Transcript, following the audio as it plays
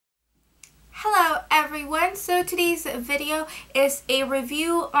everyone, so today's video is a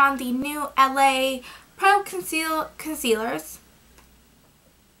review on the new L.A Pro.Conceal concealers.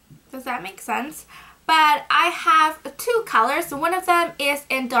 Does that make sense? But I have two colors. One of them is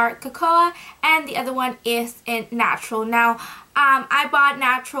in dark cocoa and the other one is in natural. Now, I bought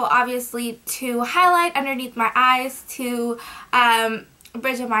natural obviously to highlight underneath my eyes, to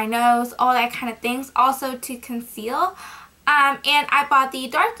bridge of my nose, all that kind of things, also to conceal. And I bought the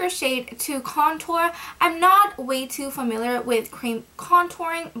darker shade to contour. I'm not way too familiar with cream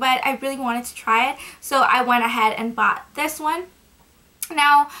contouring, but I really wanted to try it, so I went ahead and bought this one.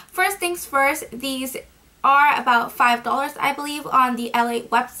 Now, first things first, these are about $5, I believe, on the LA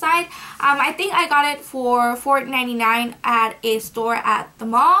website. I think I got it for $4.99 at a store at the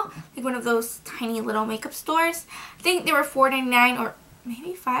mall, like one of those tiny little makeup stores. I think they were $4.99 or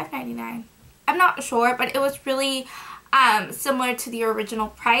maybe $5.99. I'm not sure, but it was really similar to the original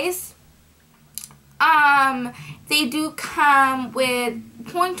price. They do come with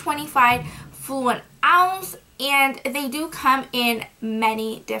 0.25 fluid ounce, and they do come in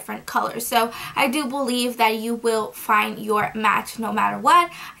many different colors. So I do believe that you will find your match no matter what.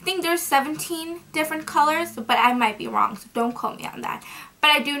 I think there's 17 different colors, but I might be wrong, so don't quote me on that.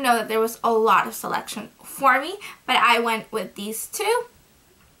 But I do know that there was a lot of selection for me, but I went with these two.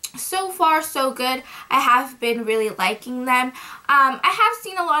 So far so good. I have been really liking them. I have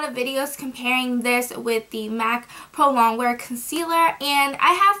seen a lot of videos comparing this with the MAC Pro Longwear Concealer, and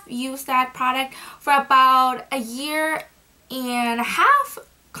I have used that product for about a year and a half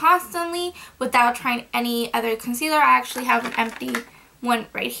constantly without trying any other concealer. I actually have an empty one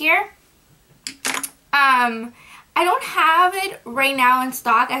right here. I don't have it right now in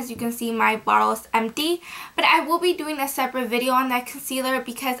stock. As you can see, my bottle is empty, but I will be doing a separate video on that concealer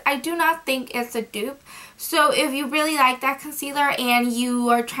because I do not think it's a dupe. So if you really like that concealer and you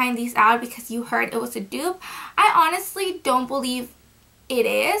are trying these out because you heard it was a dupe, I honestly don't believe it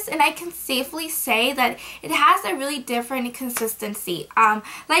is, and I can safely say that it has a really different consistency.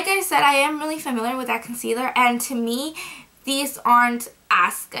 Like I said, I am really familiar with that concealer, and to me, these aren't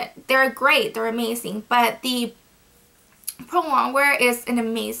as good. They're great, they're amazing, but the Pro Longwear is an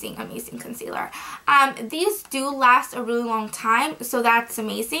amazing concealer. These do last a really long time, so that's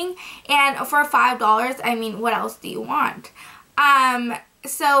amazing. And for $5, I mean, what else do you want?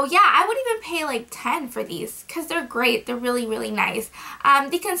 So yeah, I would even pay like $10 for these because they're great. They're really nice.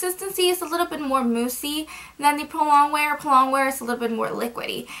 The consistency is a little bit more moussey than the Pro Longwear. Pro Longwear is a little bit more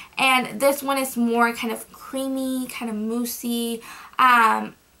liquidy, and this one is more kind of creamy, kind of moussey.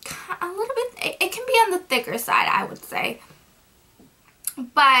 A little bit, it can be on the thicker side, I would say.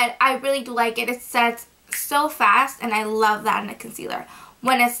 But I really do like it. It sets so fast, and I love that in a concealer.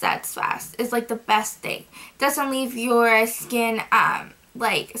 When it sets fast, it's like the best thing. It doesn't leave your skin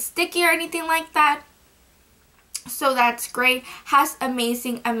like sticky or anything like that. So that's great. Has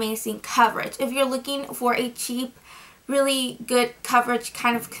amazing coverage. If you're looking for a cheap, really good coverage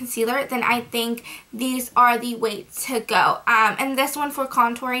kind of concealer, then I think these are the way to go. And this one for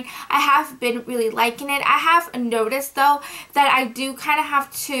contouring, I have been really liking it. I have noticed though that I do kind of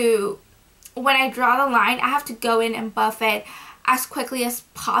have to, when I draw the line, I have to go in and buff it as quickly as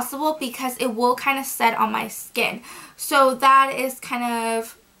possible because it will kind of set on my skin. So that is kind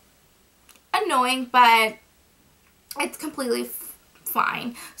of annoying, but it's completely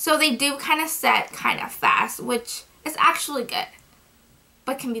fine. So they do kind of set kind of fast, which is actually good,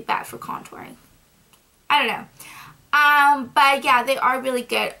 but can be bad for contouring. I don't know. But yeah, they are really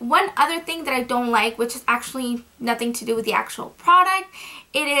good. One other thing that I don't like, which is actually nothing to do with the actual product,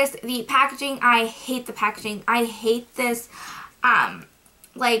 it is the packaging. I hate the packaging. I hate this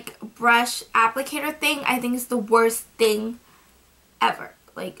like brush applicator thing. I think it's the worst thing ever.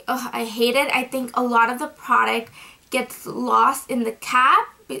 Like, ugh, I hate it. I think a lot of the product gets lost in the cap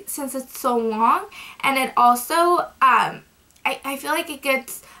since it's so long, and it also I feel like it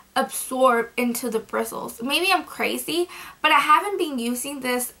gets absorbed into the bristles. Maybe I'm crazy, but I haven't been using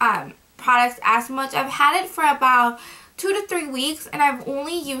this product as much. I've had it for about 2 to 3 weeks, and I've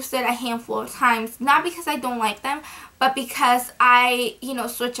only used it a handful of times, not because I don't like them, but because I, you know,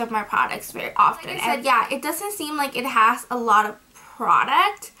 switch up my products very often. Like I said, yeah, it doesn't seem like it has a lot of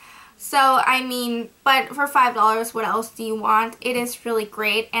product. So, I mean, but for $5, what else do you want? It is really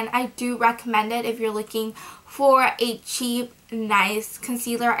great, and I do recommend it if you're looking for a cheap, nice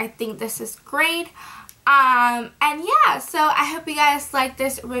concealer. I think this is great. And yeah, so I hope you guys like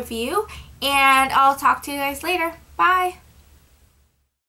this review, and I'll talk to you guys later. Bye!